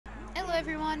Hello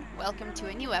everyone, welcome to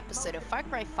a new episode of Far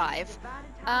Cry 5.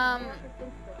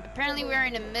 Apparently we're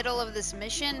in the middle of this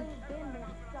mission.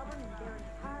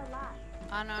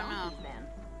 I don't know.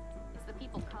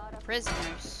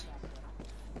 Prisoners.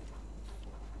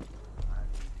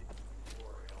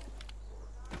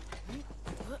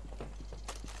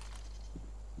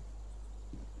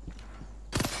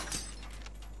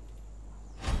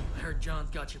 I heard John's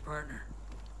got your partner.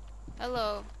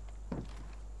 Hello.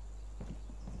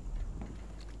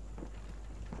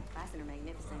 Fastener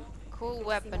magnificent. Cool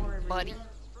weapon, buddy.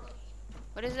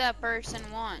 What does that person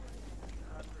want?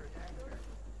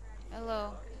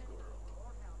 Hello.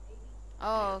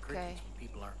 Oh, okay.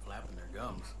 People aren't flapping their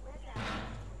gums.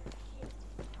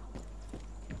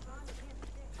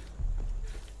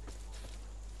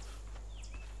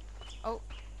 Oh.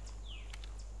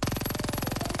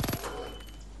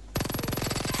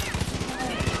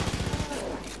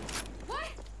 What?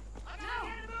 No!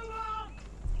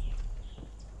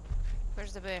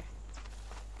 Where's the bear?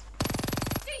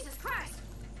 Jesus Christ!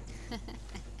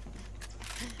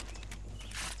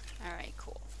 Alright,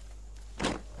 cool.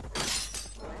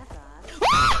 That's odd.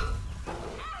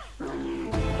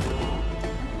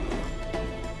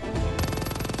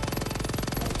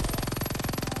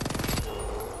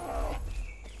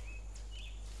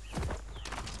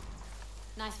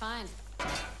 Nice find.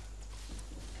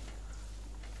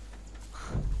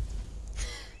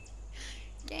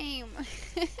 Game.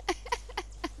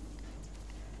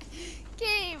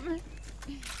 Game.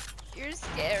 You're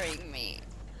scaring me.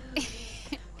 Oh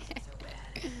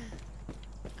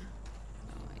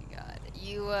my god.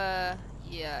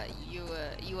 Yeah,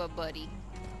 you a buddy.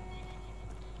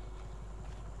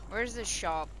 Where's the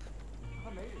shop? I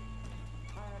made it.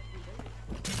 I actually made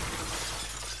it.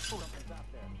 Hold up, stop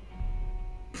there.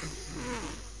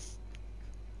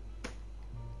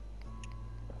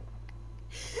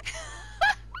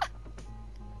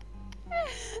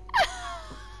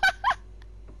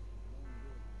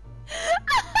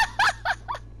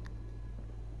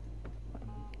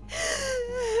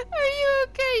 Are you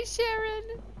okay, Sharon?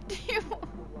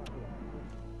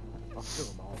 I'll kill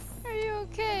them all. Are you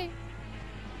okay?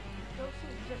 Ghost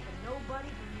is just a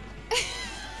nobody.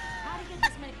 How to get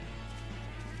this many?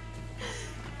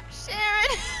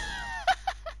 Sharon!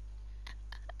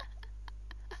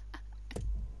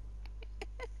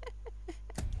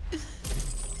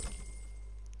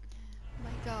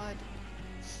 My god.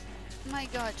 My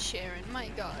god, Sharon. My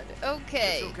god.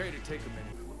 Okay. It's okay to take a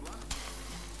minute.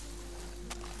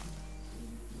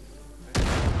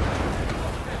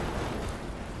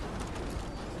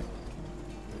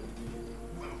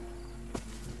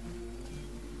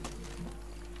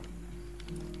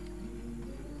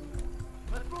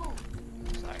 Let's move.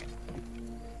 Sorry.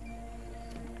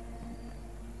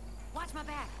 Watch my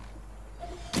back.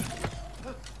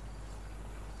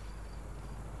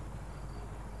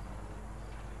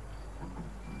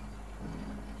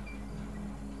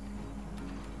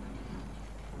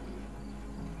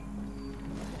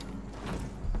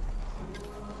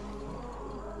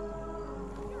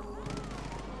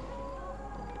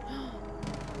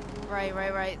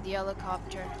 Right. The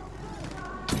helicopter.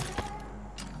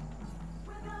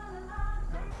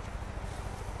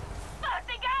 Fuck,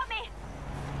 they got me!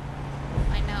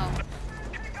 I know.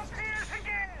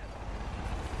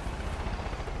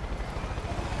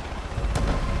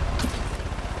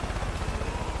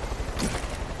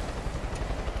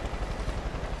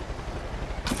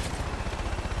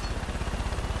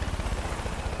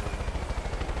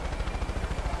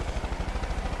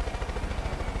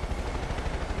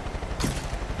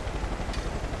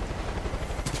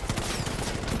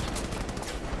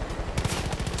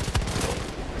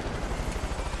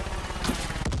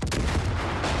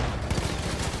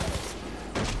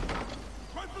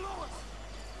 Right below us.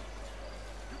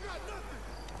 You got nothing.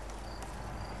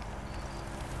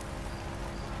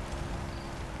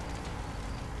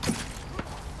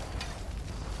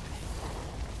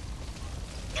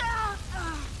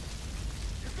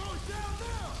 You're going down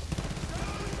now.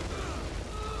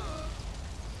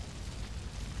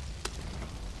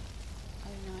 I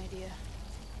have no idea.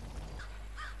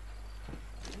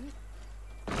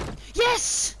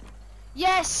 Yes!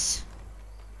 Yes!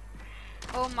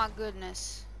 Oh my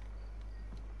goodness.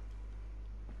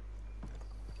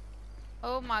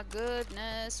 Oh my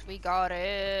goodness, we got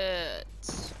it.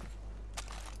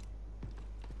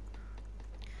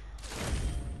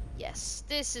 Yes,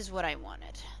 this is what I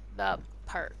wanted. The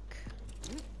perk.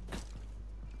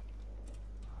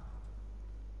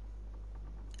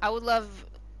 I would love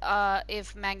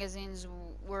if magazines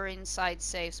were inside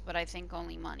safes, but I think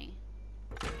only money.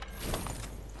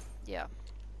 Yeah.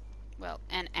 Well,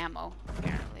 and ammo,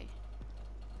 apparently.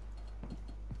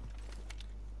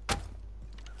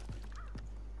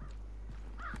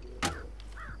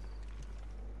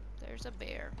 There's a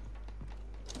bear.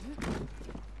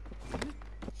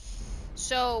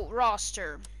 So,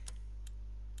 roster.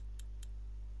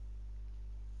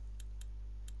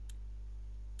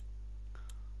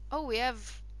 Oh, we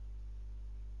have...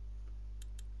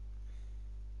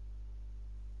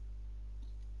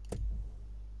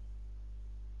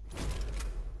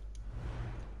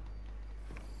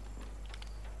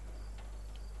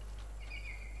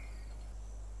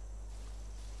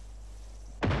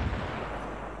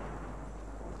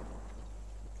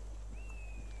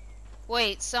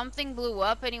 Wait, something blew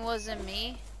up and it wasn't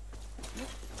me?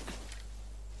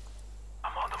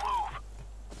 I'm on the move.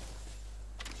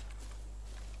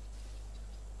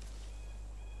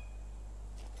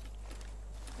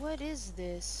 What is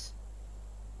this?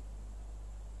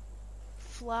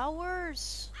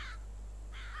 Flowers?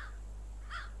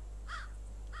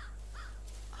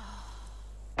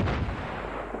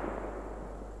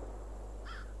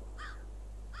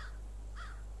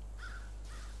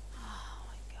 Oh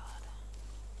my god.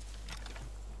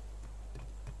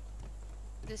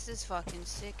 This is fucking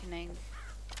sickening.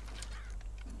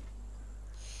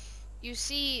 You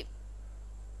see,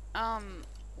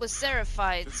 with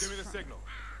Seraphites. Just give me the signal.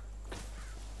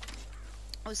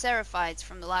 With Seraphites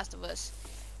from The Last of Us,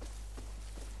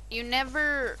 you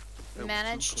never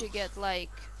manage to get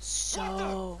like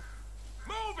so.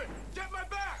 Move it! Get my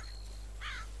back!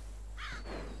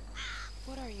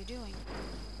 What are you doing?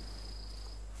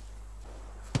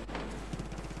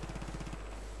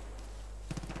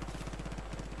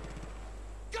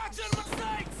 Gotcha in my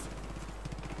sights!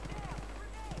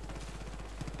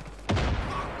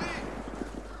 Fuck me!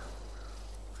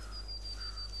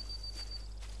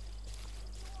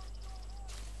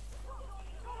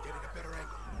 Getting a better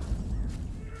angle.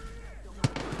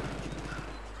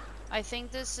 I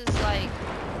think this is like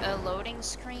a loading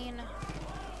screen.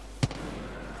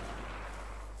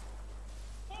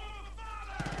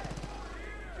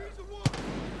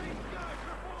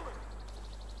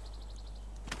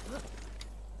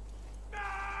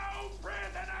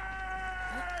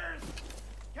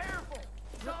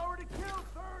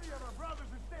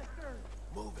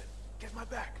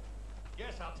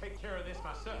 Guess I'll take care of this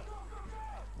myself.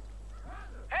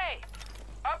 Hey!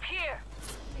 Up here!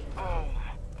 Oh.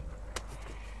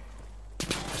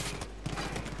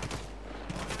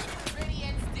 Ready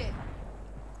and stick.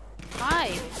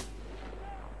 Hi.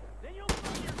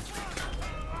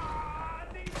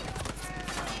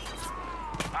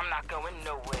 I'm not going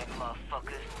nowhere,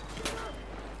 motherfuckers.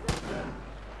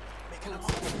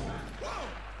 Whoa!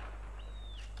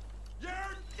 You're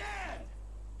dead!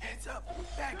 Heads up!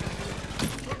 Back!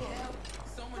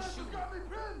 Someone shoot. Got me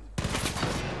pinned!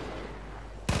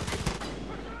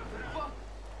 Fuck.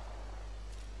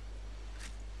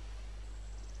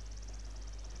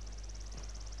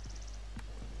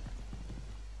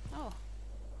 Oh.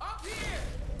 Up here!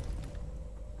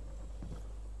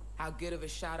 How good of a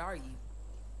shot are you?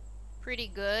 Pretty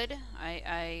good.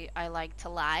 I like to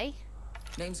lie.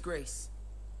 Name's Grace.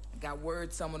 I got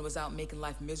word someone was out making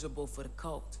life miserable for the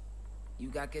cult. You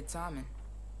got good timing.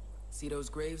 See those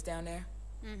graves down there?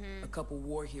 Mm-hmm. A couple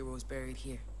war heroes buried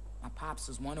here. My pops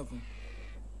was one of them.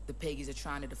 The Peggies are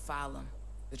trying to defile them.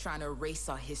 They're trying to erase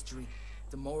our history,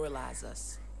 demoralize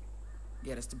us.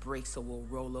 Get us to break so we'll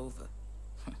roll over.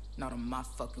 Not on my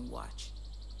fucking watch.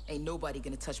 Ain't nobody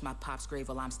gonna touch my pop's grave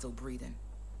while I'm still breathing.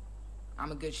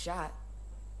 I'm a good shot,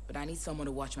 but I need someone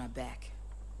to watch my back.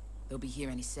 They'll be here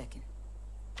any second.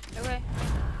 Okay.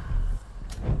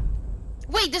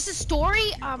 Wait, this is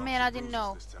story? Oh man, I didn't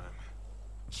know.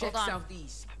 Check Hold on.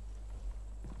 southeast.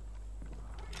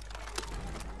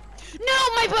 No,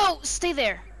 my boat! Stay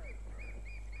there.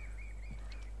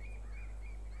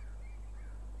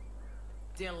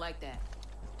 Didn't like that.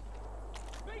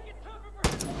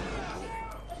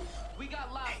 We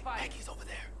got live fight. Peggy's over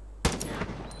there.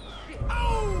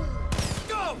 Oh!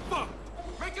 Go, fuck!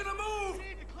 Making a move!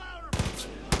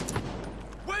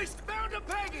 Waste bound to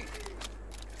Peggy!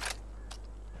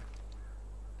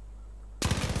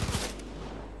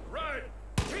 Right!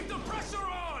 Keep the pressure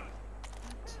on!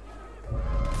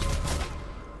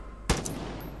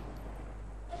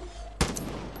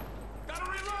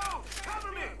 Gotta reload!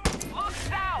 Cover me! Look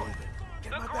south!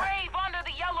 Get The my grave back. under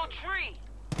the yellow tree!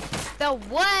 The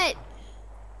what?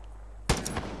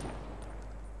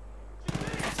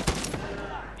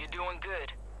 You're doing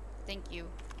good. Thank you.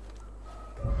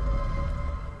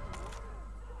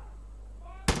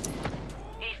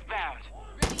 Eastbound.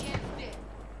 Ready and dead.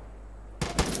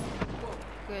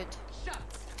 Good.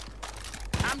 Shots.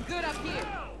 I'm good up here.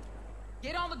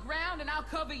 Get on the ground and I'll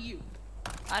cover you.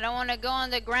 I don't want to go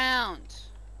on the ground.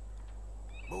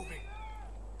 Moving.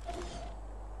 What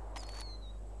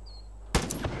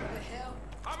the hell?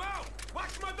 I'm out!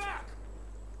 Watch my back!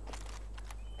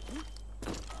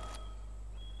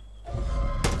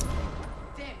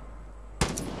 Damn it.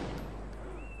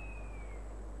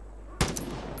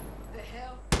 The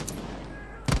hell?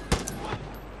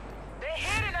 They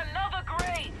hid in another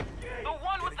grave. The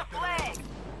one with the flag.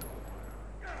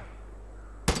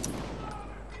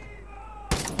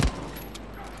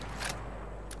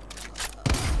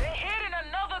 They hid in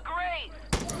another grave.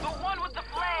 The one with the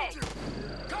flag.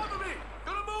 Cover me!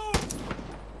 Gonna move!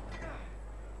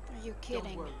 Are you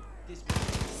kidding? Road.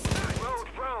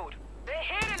 They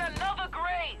hid in another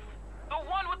grave. The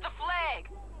one with the flag.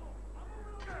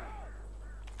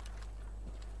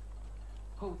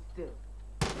 Hold still.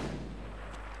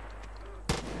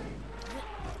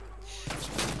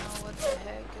 Oh, what the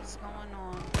heck is going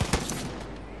on?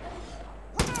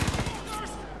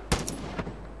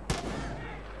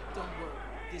 Don't worry,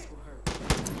 this will hurt.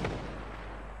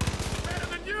 Better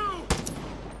than you!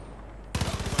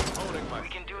 I'm holding my... We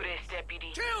can do this,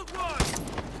 deputy. Killed one!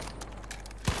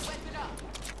 Weapon up.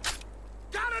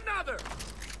 Got another!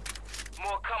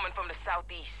 More coming from the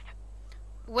southeast.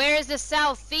 Where is the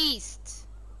southeast?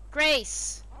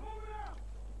 Grace.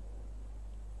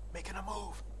 Making a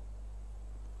move.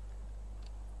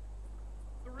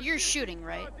 You're shooting,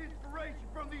 right? Inspiration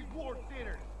from these war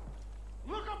sinners.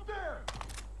 Look up there.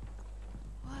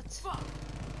 What? Fuck.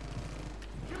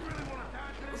 You really want to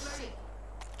die Oh, today? shit.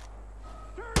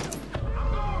 Turn them. I'm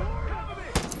going. Cover me.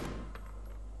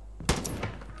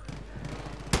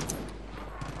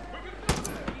 We can do this.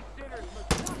 These sinners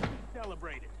must not be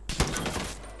celebrated.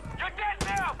 You're dead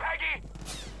now, Peggy!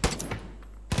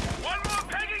 One more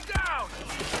Peggy down!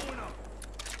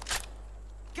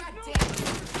 God damn it.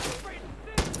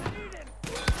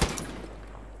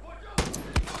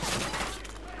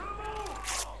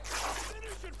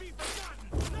 Should be forgotten.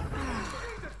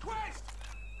 Jesus Christ!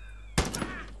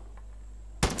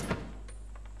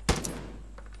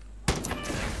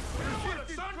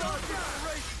 Sun goes down!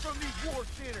 Inspiration from these war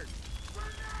sinners.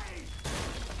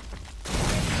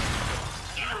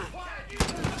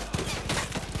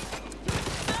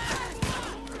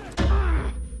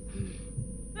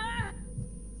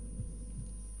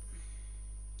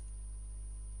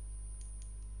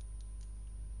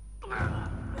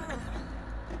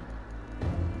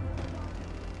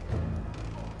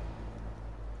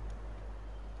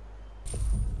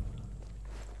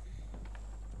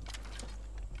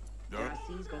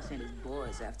 He's gonna send his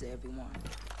boys after everyone.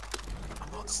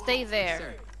 Stay there.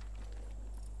 Sir.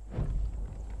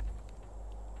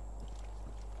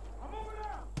 I'm moving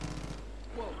out.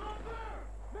 Whoa. Up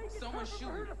there. Make it Someone's tougher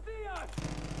for her shooting. to see us.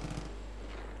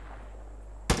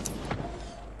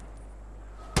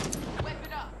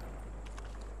 Weapon up.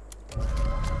 We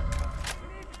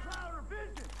need to cloud her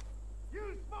vision.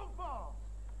 Use smoke bombs.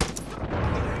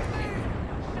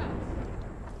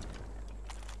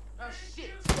 Oh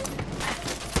shit.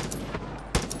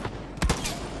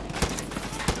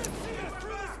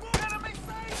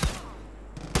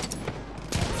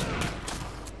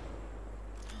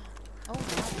 Oh no.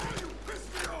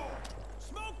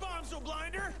 Smoke bombs will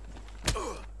blind her!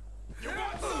 You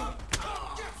want some?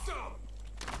 Get some!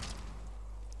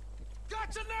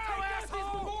 Gotcha now,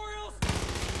 asshole! Memorials!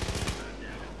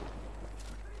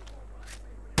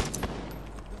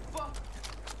 Fuck.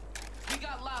 We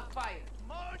got live fire.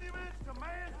 Monuments to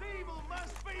man's evil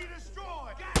must be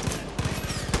destroyed.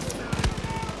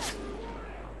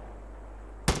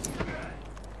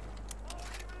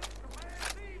 Monuments to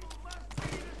man's evil must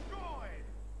be destroyed.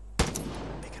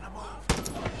 Making a move.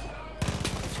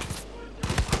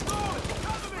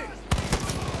 Cover me!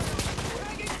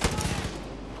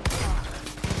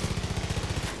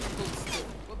 Hold still.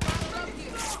 We're bottled up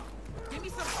here. Give me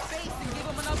some space and give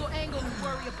him another angle to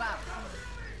worry about.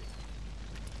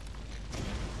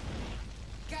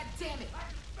 God damn it.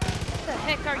 What the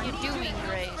heck are you doing, Spread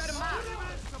Grace? 'em out.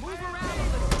 Move around a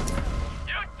little.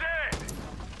 You're dead!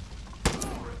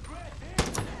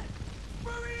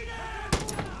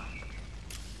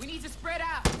 We need to spread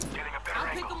out. Getting a better I'll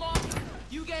pick angle. them off.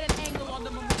 You get an angle on the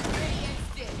memorial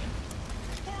instead.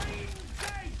 For Eden's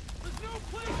sake, there's no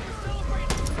place to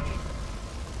celebrate.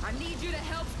 I need you to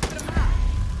help spread them out.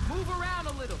 Move around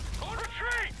a little.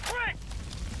 Retreat! Quick!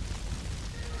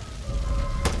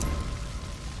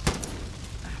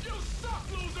 You suck,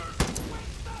 losers!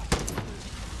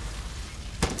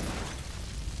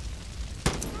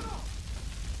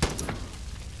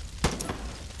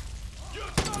 You're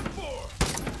done for!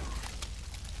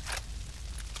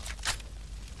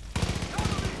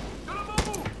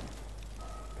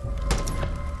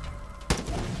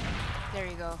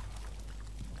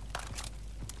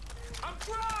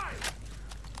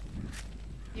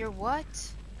 You're what?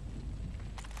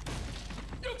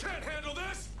 You can't handle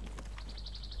this!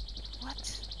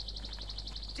 What?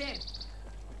 Damn.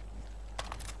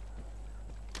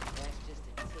 That's just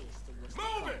a taste of what's to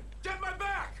Move come. it! Get my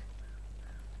back!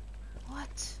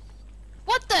 What?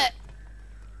 What the?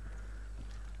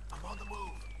 I'm on the move.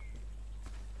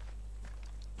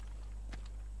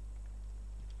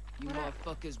 You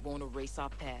motherfuckers won't erase our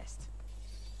past.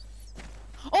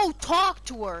 Oh, talk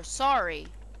to her. Sorry.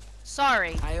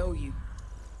 Sorry. I owe you.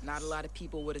 Not a lot of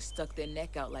people would have stuck their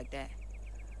neck out like that.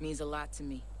 Means a lot to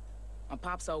me. My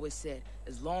pops always said,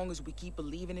 as long as we keep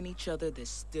believing in each other, there's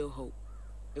still hope.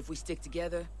 If we stick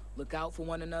together, look out for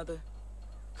one another,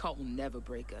 Cult will never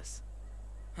break us.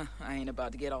 I ain't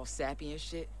about to get all sappy and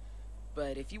shit,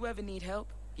 but if you ever need help,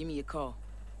 give me a call.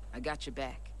 I got your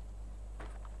back.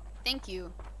 Thank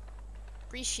you.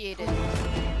 Appreciate it. You're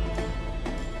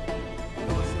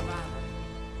a survivor.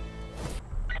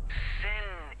 Sin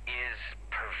is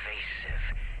pervasive.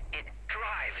 It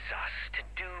drives us to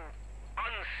do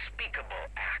unspeakable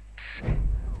acts.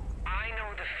 I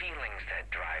know the feelings that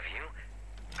drive you.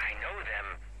 I know them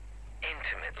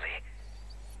intimately.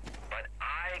 But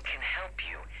I can help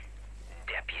you,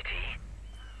 Deputy.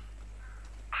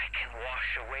 I can wash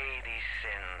away these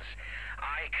sins.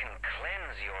 I can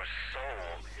cleanse your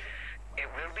soul. It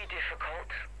will be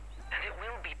difficult, and it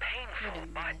will be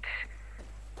painful, but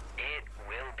it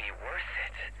will be worth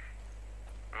it.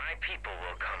 My people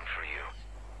will come for you.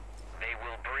 They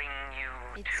will bring you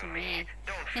It's to me.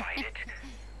 Don't fight it.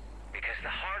 Because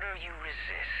the harder you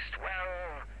resist,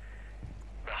 well,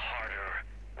 the harder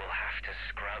we'll have to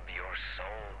scrub your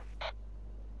soul.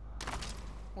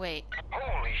 Wait.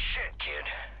 Holy shit, kid.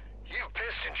 You've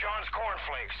pissed in John's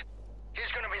cornflakes.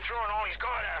 He's gonna be throwing all he's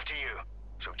got after you.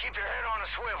 So keep your head on a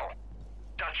swivel.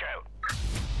 Dutch out.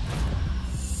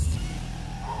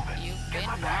 Move it. You've Get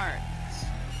my been back. marked.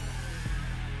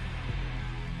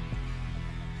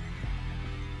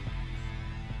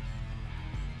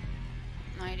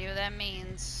 No idea what that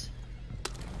means.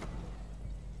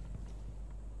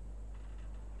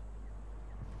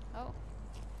 Oh.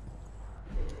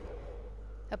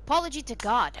 Apology to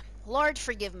God. Lord,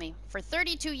 forgive me. For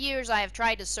 32 years I have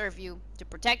tried to serve you, to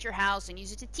protect your house and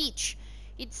use it to teach.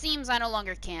 It seems I no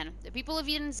longer can. The people of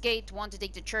Eden's Gate want to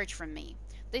take the church from me.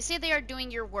 They say they are doing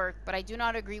your work, but I do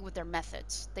not agree with their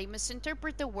methods. They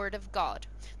misinterpret the word of God.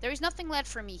 There is nothing left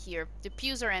for me here. The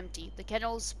pews are empty. The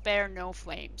candles bear no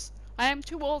flames. I am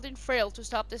too old and frail to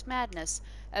stop this madness.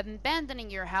 Abandoning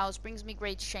your house brings me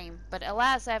great shame, but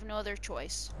alas, I have no other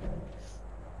choice.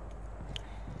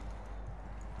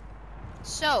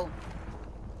 So,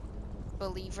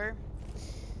 believer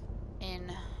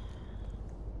in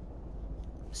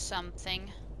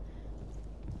something,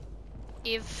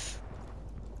 if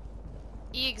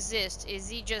he exists, is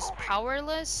he just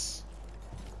powerless?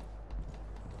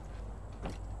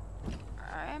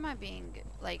 Or am I being,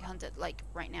 like, hunted, like,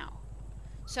 right now?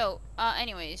 So,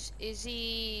 anyways, is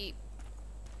he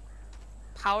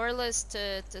powerless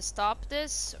to stop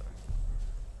this?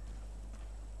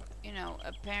 You know,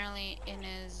 apparently in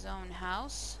his own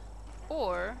house?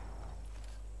 Or...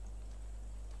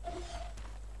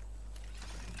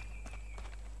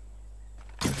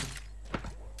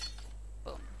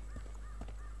 boom.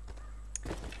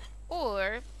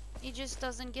 Or he just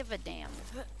doesn't give a damn.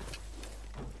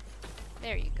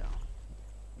 There you go.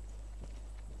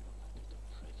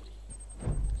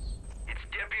 It's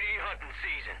deputy hunting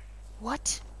season.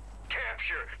 What?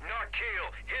 Capture, not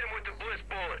kill. Hit him with the bliss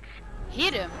bullets.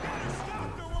 Hit him?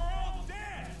 Stop or we're all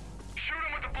dead! Shoot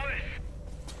him with the bliss.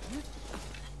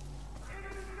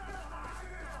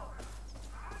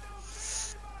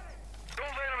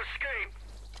 Don't let him escape.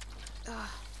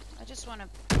 I just want to...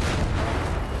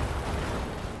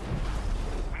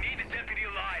 We need the deputy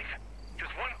alive.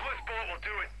 Just one bliss bullet will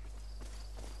do it.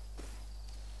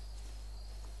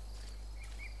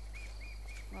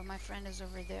 Well, my friend is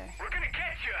over there. We're gonna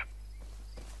catch you.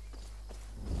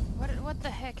 What the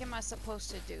heck am I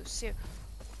supposed to do?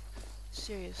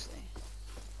 Seriously.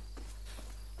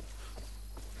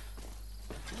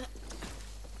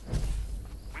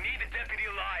 We need the deputy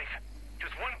alive.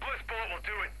 Just one bliss bullet will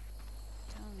do it.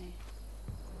 Tell me.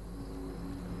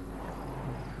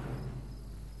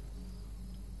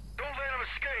 Don't let him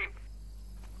escape.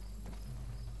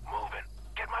 Moving.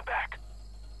 Get my back.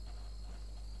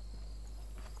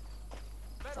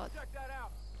 Better Thought- check that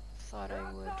out. Thought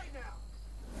I would. Outside now.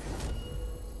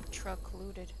 Truck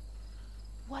looted.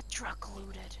 What truck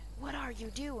looted? What are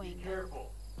you doing?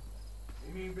 Careful.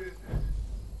 We mean business.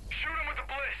 Shoot him with the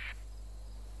bliss.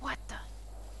 What the?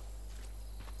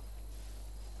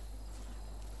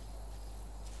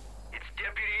 It's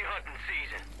deputy hunting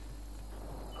season.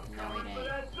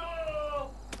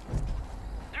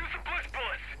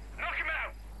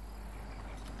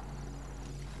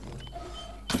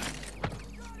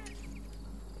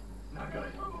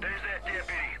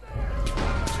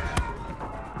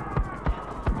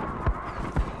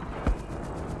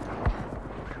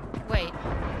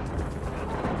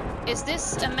 Is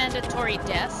this a mandatory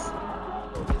death?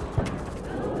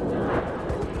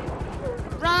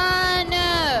 Run!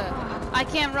 I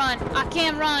can't run. I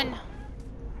can't run.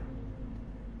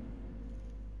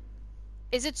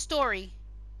 Is it story?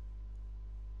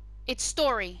 It's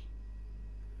story.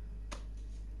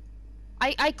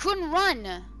 I couldn't run.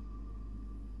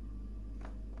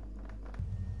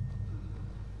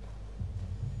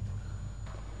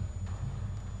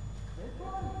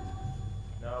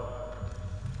 No.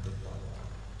 This one.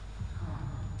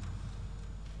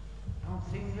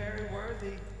 Don't seem very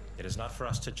worthy. It is not for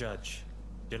us to judge.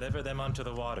 Deliver them unto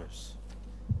the waters.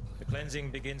 The cleansing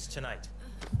begins tonight.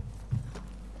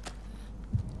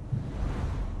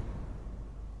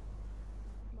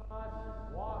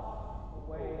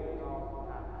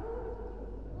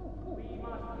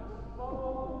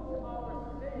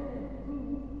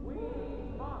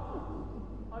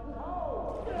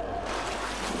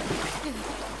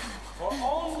 For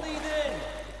only then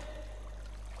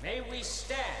may we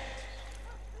stand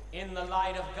in the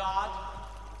light of God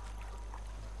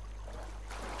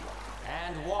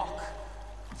and walk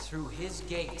through his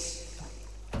gates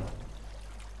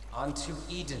unto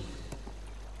Eden.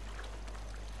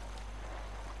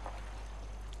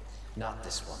 Not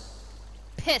this one.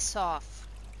 Piss off.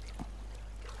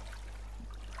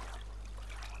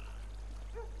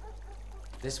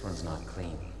 This one's not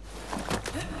clean.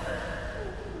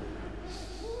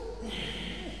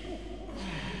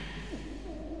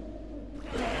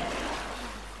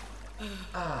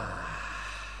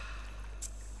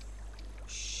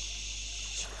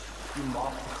 Shh. You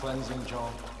mock the cleansing,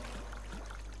 John.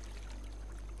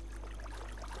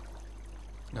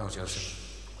 No, Joseph.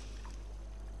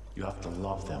 You have to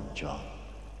love them, John.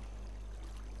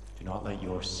 Do not let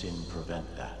your sin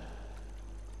prevent that.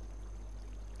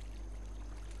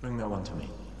 Bring that one to me.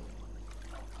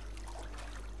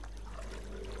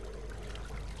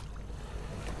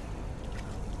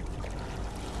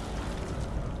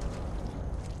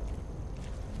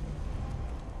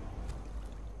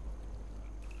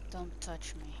 Don't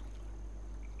touch me.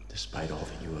 Despite all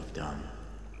that you have done,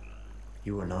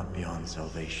 you are not beyond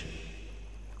salvation.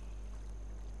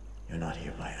 You're not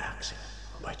here by accident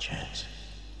or by chance.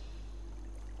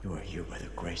 You are here by the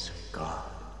grace of God.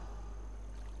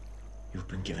 You've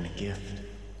been given a gift.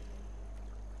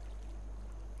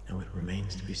 Now it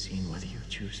remains to be seen whether you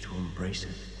choose to embrace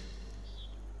it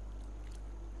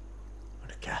or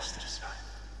to cast it aside.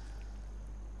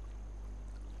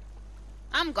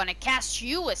 I'm gonna cast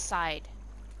you aside.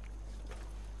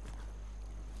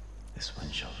 This one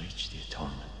shall reach the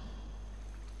atonement.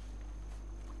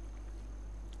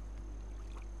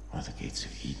 Or the gates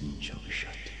of Eden shall be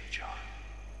shut to you, John.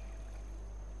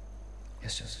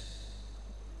 Yes, Joseph.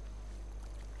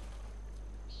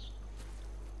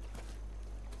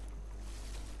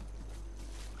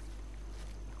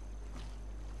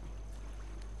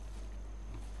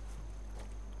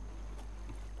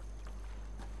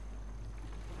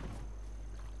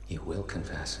 You will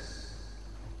confess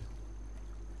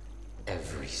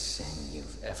every sin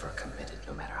you've ever committed,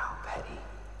 no matter how petty,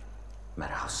 no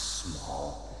matter how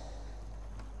small.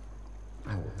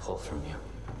 I will pull from you.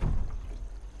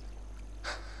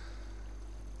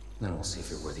 Then we'll see if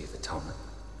you're worthy of atonement.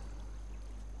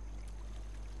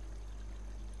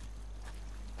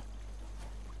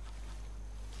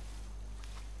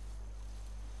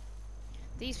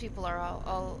 These people are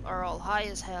all high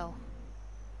as hell.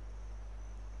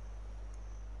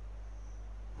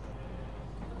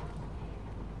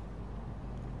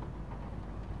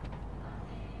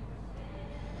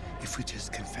 If we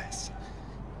just confess.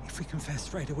 If we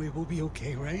confess right away, we'll be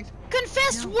okay, right?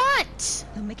 Confess No. what?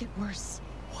 They'll make it worse.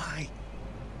 Why?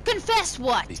 Confess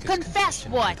what? Because Confess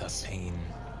confession what? without pain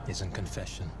isn't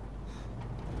confession.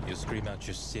 You'll scream out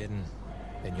your sin,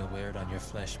 then you'll wear it on your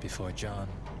flesh before John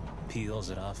peels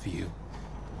it off you.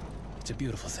 It's a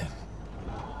beautiful thing.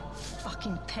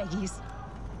 Fucking Peggies.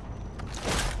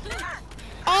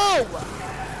 Oh!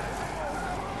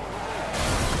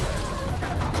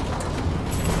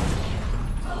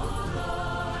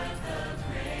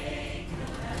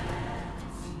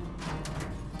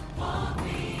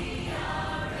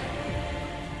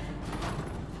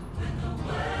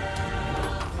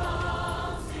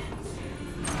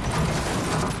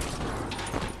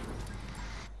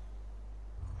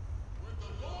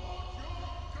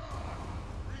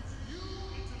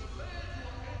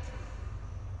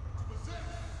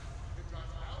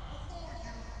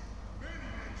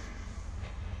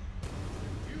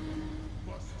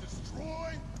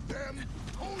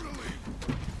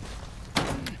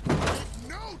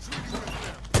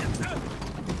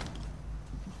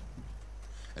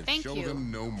 And Thank show you.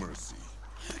 them no mercy.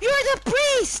 You're the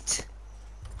priest!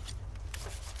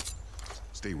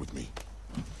 Stay with me.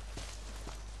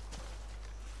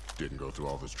 Didn't go through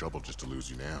all this trouble just to lose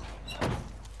you now.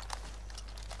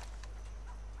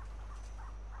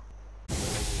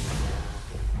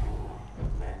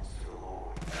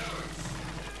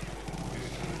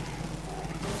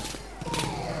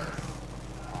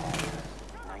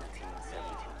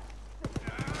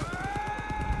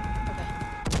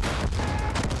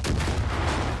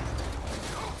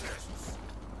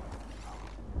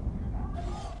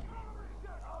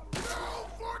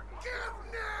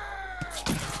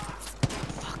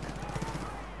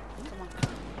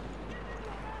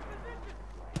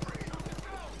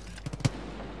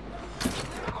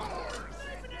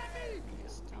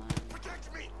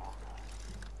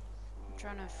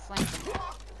 Trying to flank him.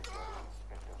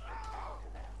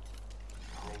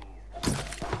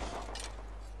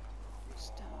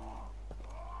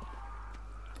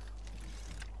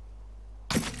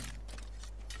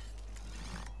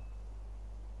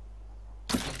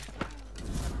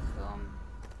 Boom.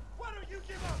 Why don't you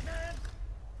give up, man?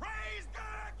 Praise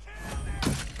God, kill them!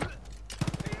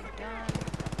 Done.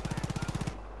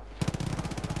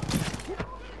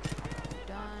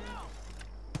 Done.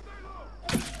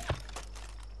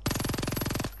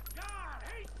 God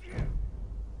hates you!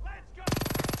 Let's go at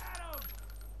him!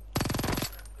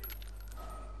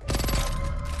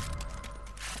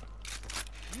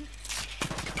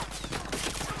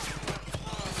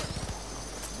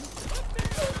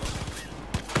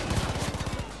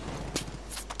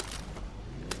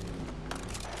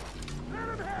 Let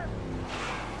him have it!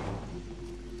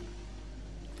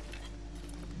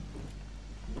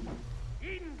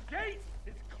 Eden's Gate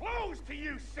is closed to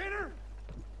you, sinner!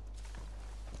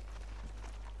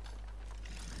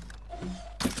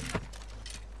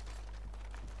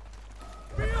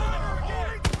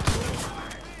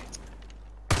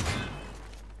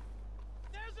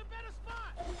 There's a better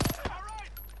spot! All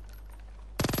right!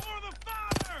 For the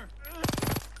Father!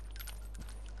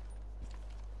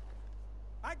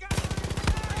 I got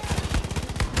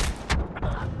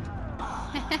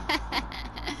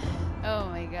Oh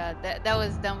my god, that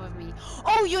was dumb of me.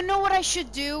 Oh, you know what I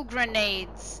should do?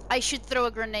 Grenades. I should throw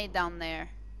a grenade down there.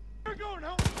 You're going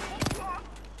home!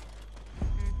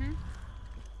 Mm-hmm.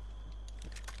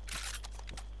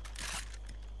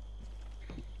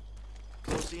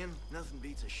 Close in, nothing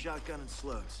beats a shotgun and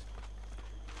slugs.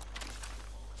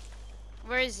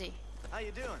 Where is he? How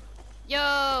you doing?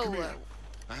 Yo! Come here.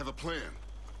 I have a plan.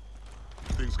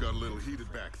 Things got a little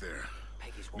heated back there.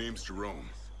 Name's Jerome.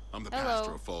 I'm the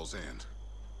pastor of Falls End.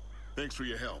 Thanks for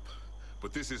your help,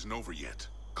 but this isn't over yet.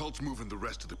 Cult's moving the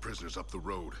rest of the prisoners up the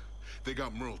road. They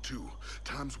got Merle too.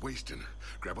 Time's wasting.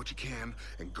 Grab what you can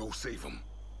and go save them.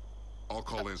 I'll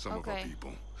call in some of our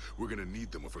people. We're gonna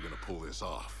need them if we're gonna pull this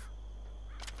off.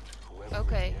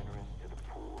 Okay.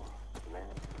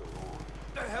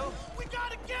 The hell? We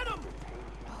gotta get him!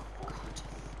 Oh god.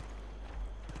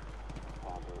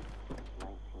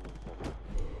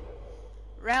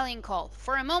 Rallying call.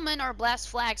 For a moment, our blast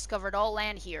flags covered all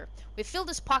land here. We filled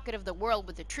this pocket of the world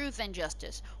with the truth and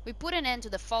justice. We put an end to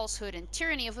the falsehood and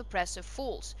tyranny of oppressive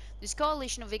fools. This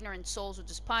coalition of ignorant souls who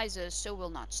despise us so will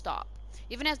not stop.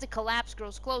 Even as the collapse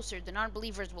grows closer, the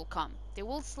non-believers will come. They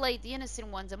will slay the innocent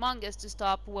ones among us to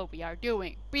stop what we are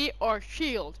doing. Be our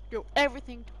shield. Do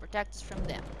everything to protect us from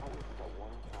them.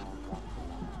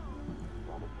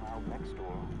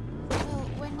 Well,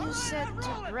 when you said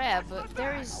to grab,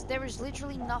 there is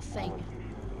literally nothing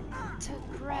to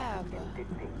grab.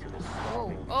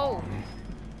 Oh, oh.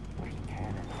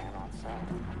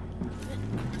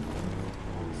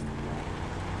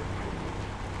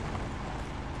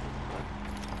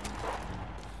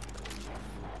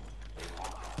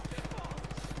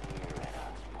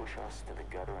 Us to the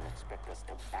gutter and expect us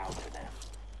to bow to them.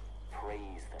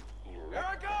 Praise them. Here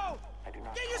I go! I do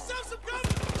not Get yourself some gun!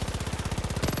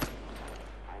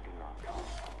 I do not come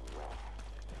from wealth.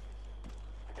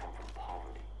 I come from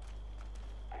poverty.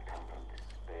 I come from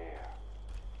despair.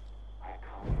 I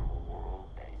come from a world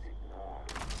that is ignored.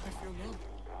 I feel low.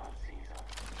 God sees us.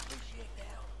 Appreciate the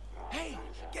help. Hey,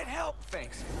 get help!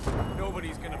 Thanks.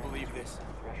 Nobody's gonna believe this.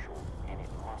 Threshold, and it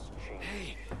must change.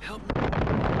 Hey, help!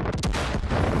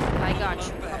 I got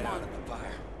you. Come on.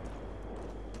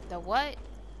 The what?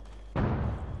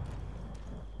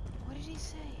 What did he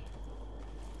say?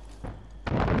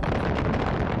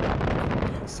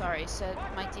 Sorry, said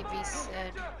my TV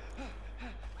said.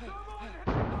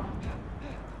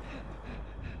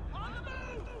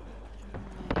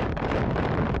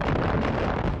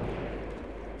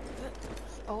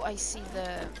 Oh, I see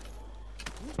the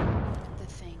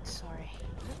thing. Sorry.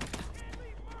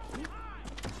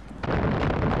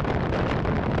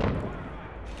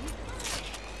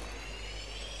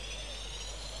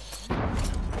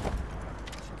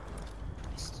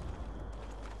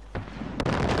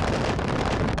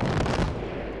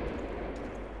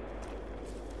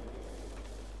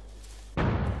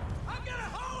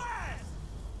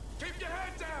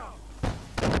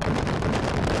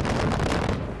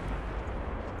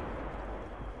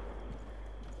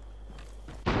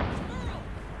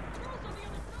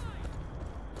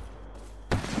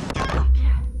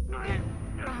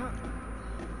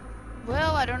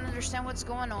 I don't understand what's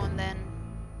going on then.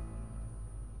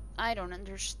 I don't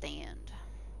understand.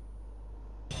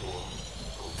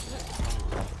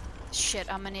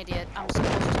 Shit, I'm an idiot. I'm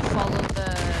supposed to follow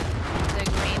the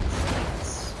green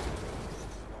flags.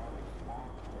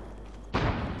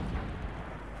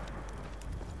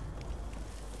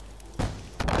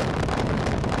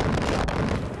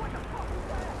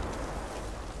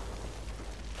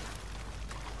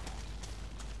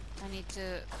 I need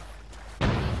to be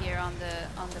here on the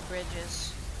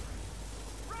bridges.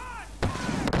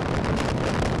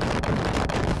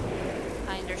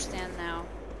 I understand now.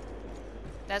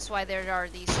 That's why there are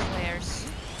these flares.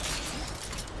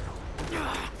 I know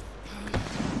I'm an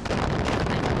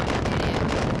idiot.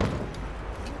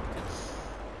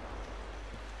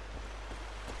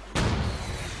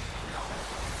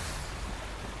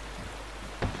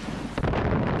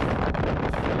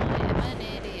 I am an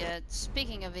idiot.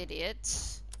 Speaking of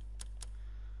idiots,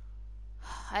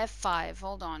 I have 5.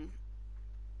 Hold on.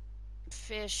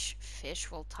 Fish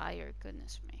will tire.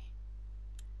 Goodness me.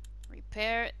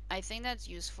 Repair. I think that's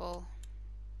useful.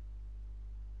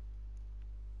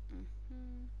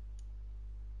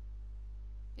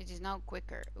 It is now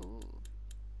quicker. Ooh.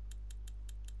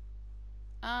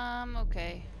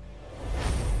 Okay.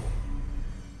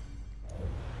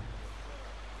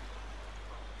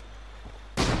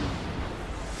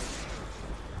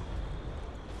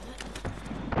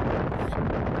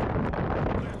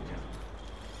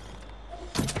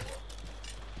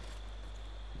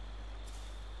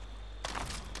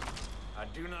 I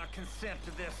do not consent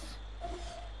to this.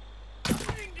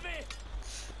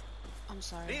 I'm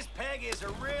sorry. These Peggies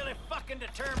are really fucking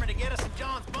determined to get us in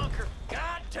John's bunker.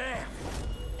 God damn.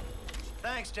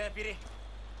 Thanks, Deputy.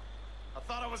 I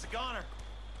thought I was a goner.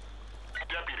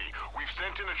 Deputy, we've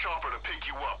sent in a chopper to pick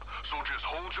you up, so just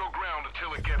hold your ground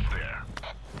until it gets there.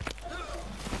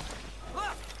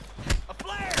 Look! A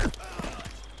flare!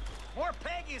 More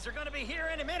Peggies are gonna be here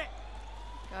any minute.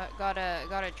 Got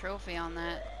a trophy on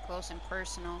that. Close and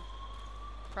personal.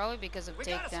 Probably because of We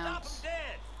gotta stop them takedowns.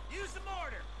 dead. Use the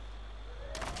mortar.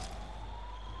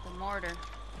 The mortar.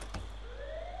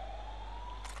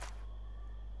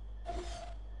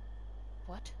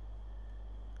 What?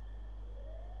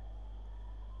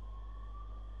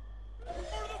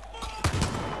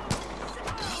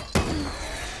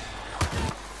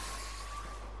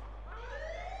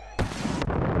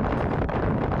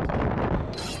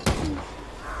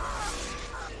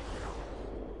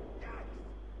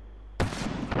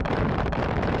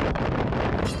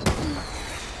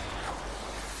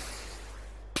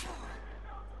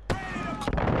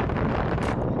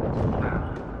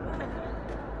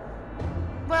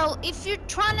 Well, if you're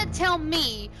trying to tell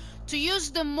me to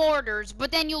use the mortars,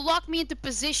 but then you lock me into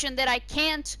position that I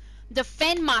can't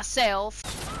defend myself.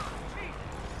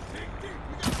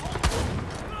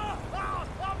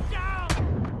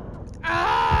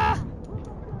 Ah!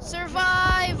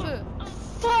 Survive!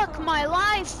 Fuck my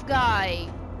life, guy!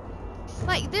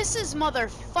 Like, this is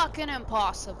motherfucking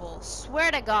impossible.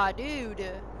 Swear to God, dude.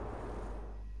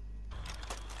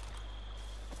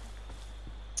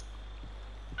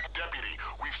 Deputy,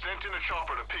 we've sent in a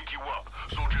chopper to pick you up,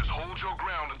 so just hold your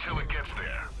ground until it gets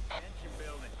there. Engine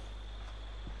building.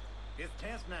 It's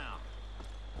tense now.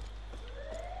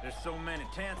 There's so many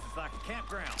tents, it's like a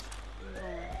campground.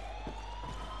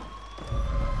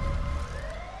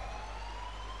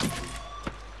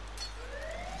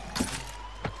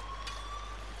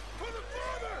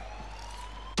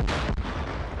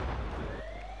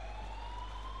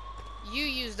 You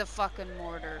use the fucking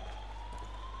mortar.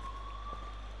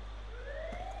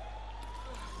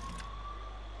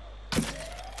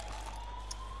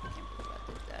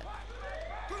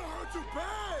 Too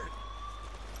bad.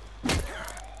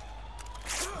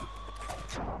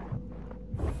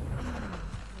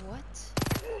 What?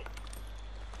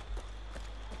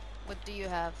 What do you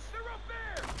have? They're up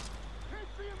there. Can't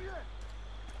see them yet.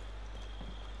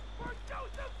 We're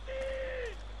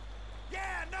Josephine.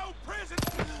 Yeah, no prison.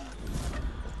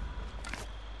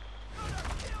 Gonna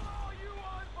kill all you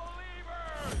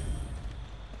unbelievers.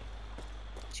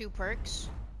 2 perks.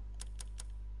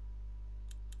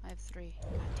 I have 3.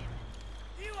 God damn it.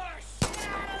 You are shit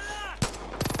out of luck.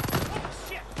 Oh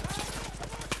shit.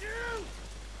 Fuck you.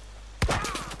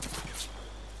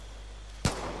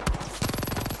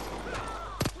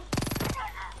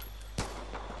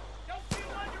 Don't you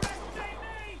underestimate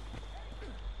me.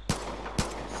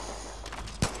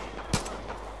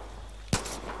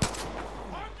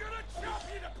 I'm gonna chop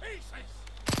you to pieces.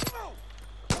 Oh.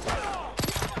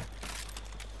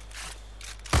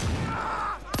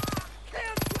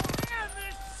 Can't stand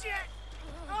this shit!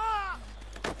 Ah!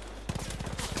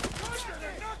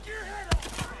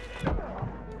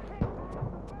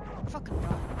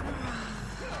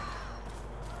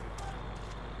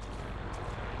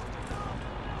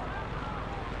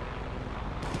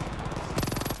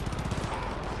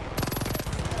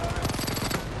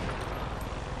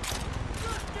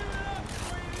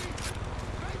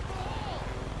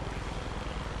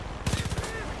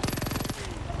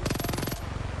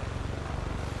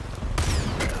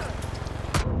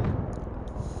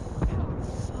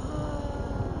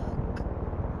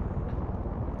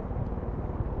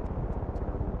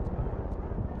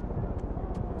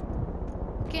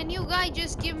 Can you guys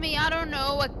just give me, I don't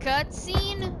know, a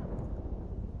cutscene?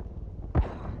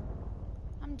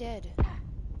 I'm dead.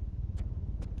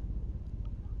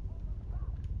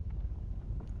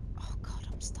 Oh god,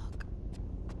 I'm stuck.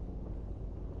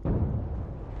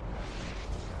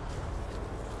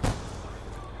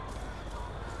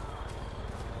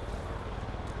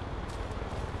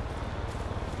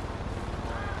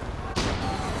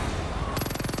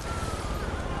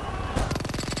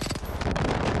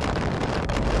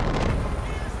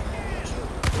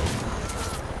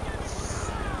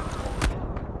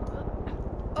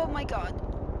 Oh my god.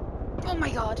 Oh my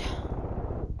god.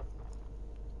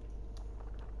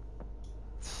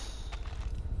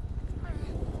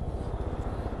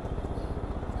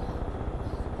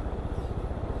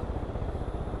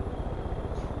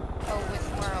 Oh,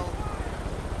 with Merle.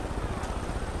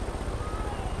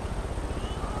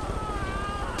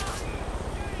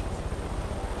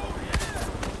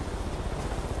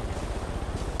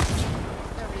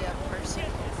 Hurry up, Percy.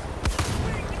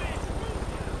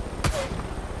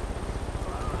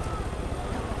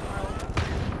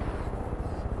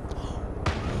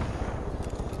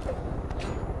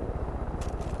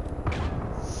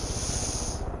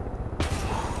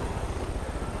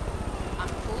 I'm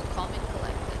cool, calm, and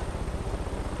collected.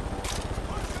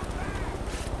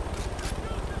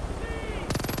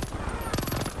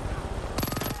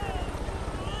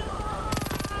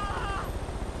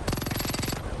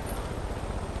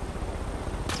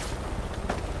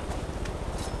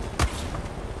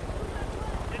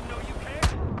 Didn't know you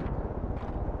cared.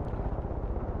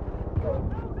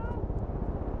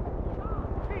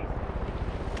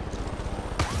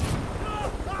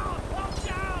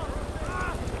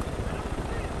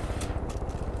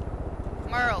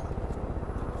 Merle.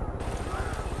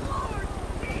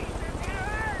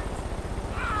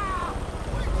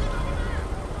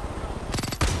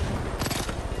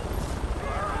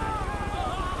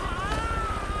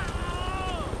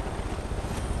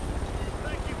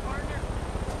 Thank you, partner.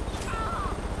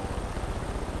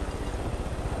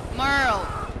 Merle.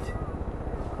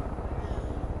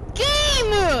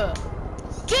 Game!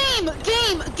 Game!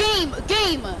 Game! Game!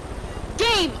 Game!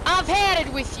 Game! I've had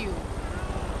it with you.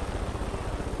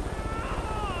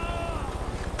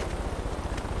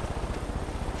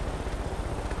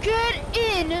 Get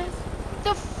in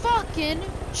the fucking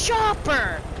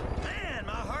chopper! Man,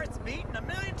 my heart's beating a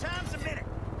million times a minute.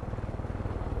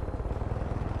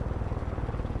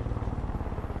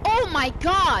 Oh my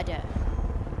god!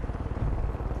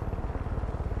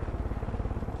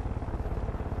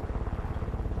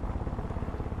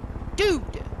 Dude!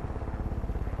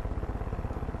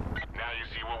 Now you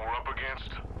see what we're up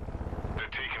against? They're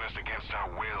taking us against our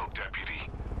will, Deputy.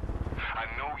 I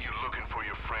know you're looking for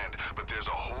your friend, but there's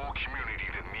a whole community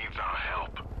that needs our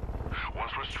help.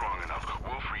 Once we're strong enough,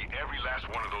 we'll free every last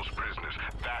one of those prisoners.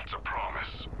 That's a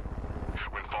promise.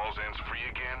 When Falls End's free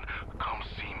again, come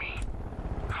see me.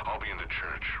 I'll be in the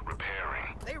church,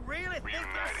 repairing, They really think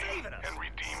they're saving us. and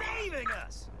redeeming. Saving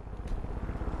us.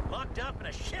 Locked up in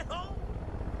a shithole?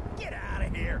 Get out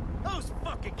of here. Those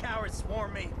fucking cowards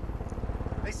swarmed me.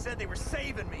 They said they were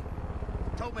saving me.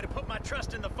 Told me to put my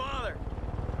trust in the Father.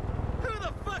 Who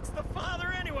the fuck's the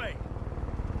Father anyway?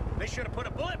 They should have put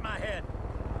a bullet in my head.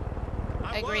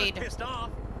 I Agreed. was pissed off.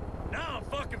 Now I'm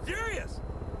fucking furious.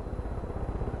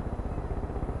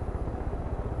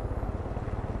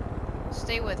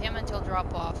 Stay with him until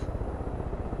drop off.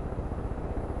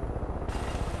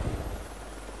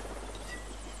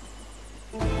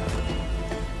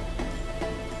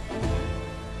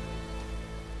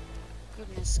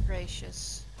 Goodness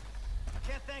gracious.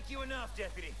 Can't thank you enough,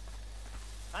 Deputy.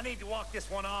 I need to walk this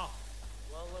one off.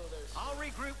 Well, hello there, sir. I'll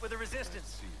regroup with the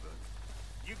resistance. See, bud.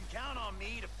 You can count on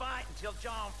me to fight until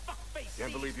John fuckface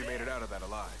Can't believe you sees made it dead. out of that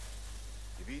alive.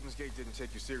 If Eden's Gate didn't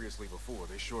take you seriously before,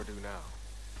 they sure do now.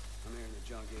 I'm hearing that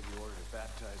John gave you order to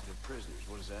baptize their prisoners.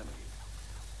 What does that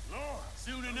mean? Lord.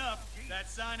 Soon enough, that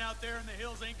sign out there in the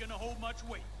hills ain't gonna hold much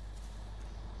weight.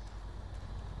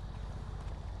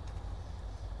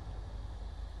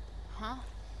 Huh?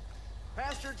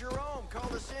 Pastor Jerome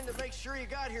called us in to make sure you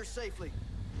got here safely.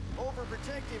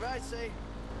 Overprotective, I'd say.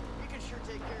 You can sure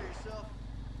take care of yourself.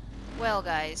 Well,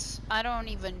 guys, I don't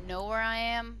even know where I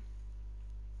am.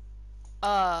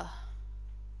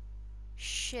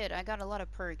 Shit, I got a lot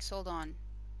of perks. Hold on.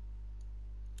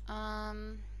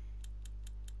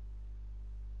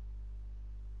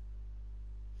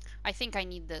 I think I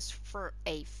need this for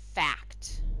a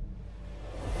fact.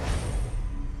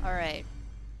 Alright.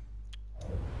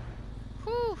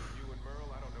 Whew.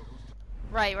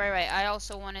 Right. I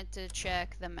also wanted to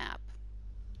check the map.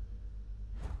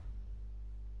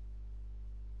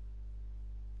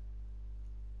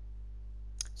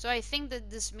 So I think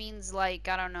that this means, like,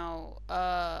 I don't know,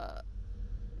 or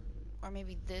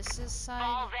maybe this is side.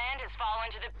 Falls End has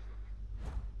fallen to the...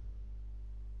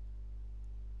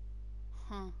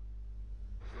 Huh.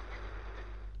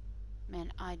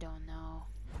 Man, I don't know.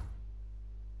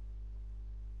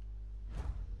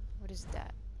 What is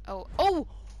that? Oh,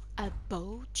 a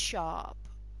boat shop.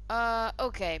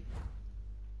 Okay.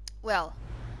 Well,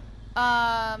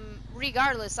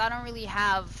 regardless, I don't really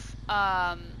have,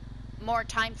 more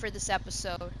time for this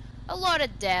episode. A lot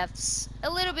of deaths, a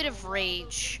little bit of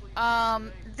rage.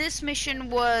 This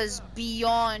mission was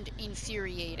beyond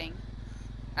infuriating.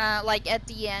 Like at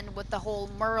the end with the whole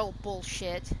Merle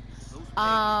bullshit.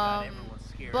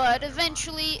 But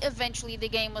eventually the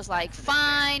game was like,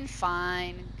 fine,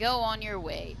 go on your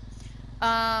way.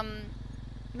 Man,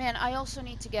 I also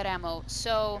need to get ammo,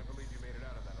 so...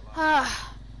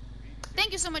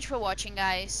 Thank you so much for watching,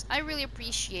 guys. I really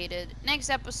appreciate it. Next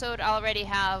episode, I'll already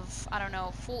have, I don't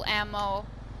know, full ammo.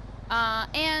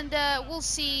 And we'll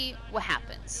see what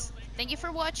happens. Thank you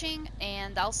for watching,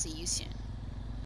 and I'll see you soon.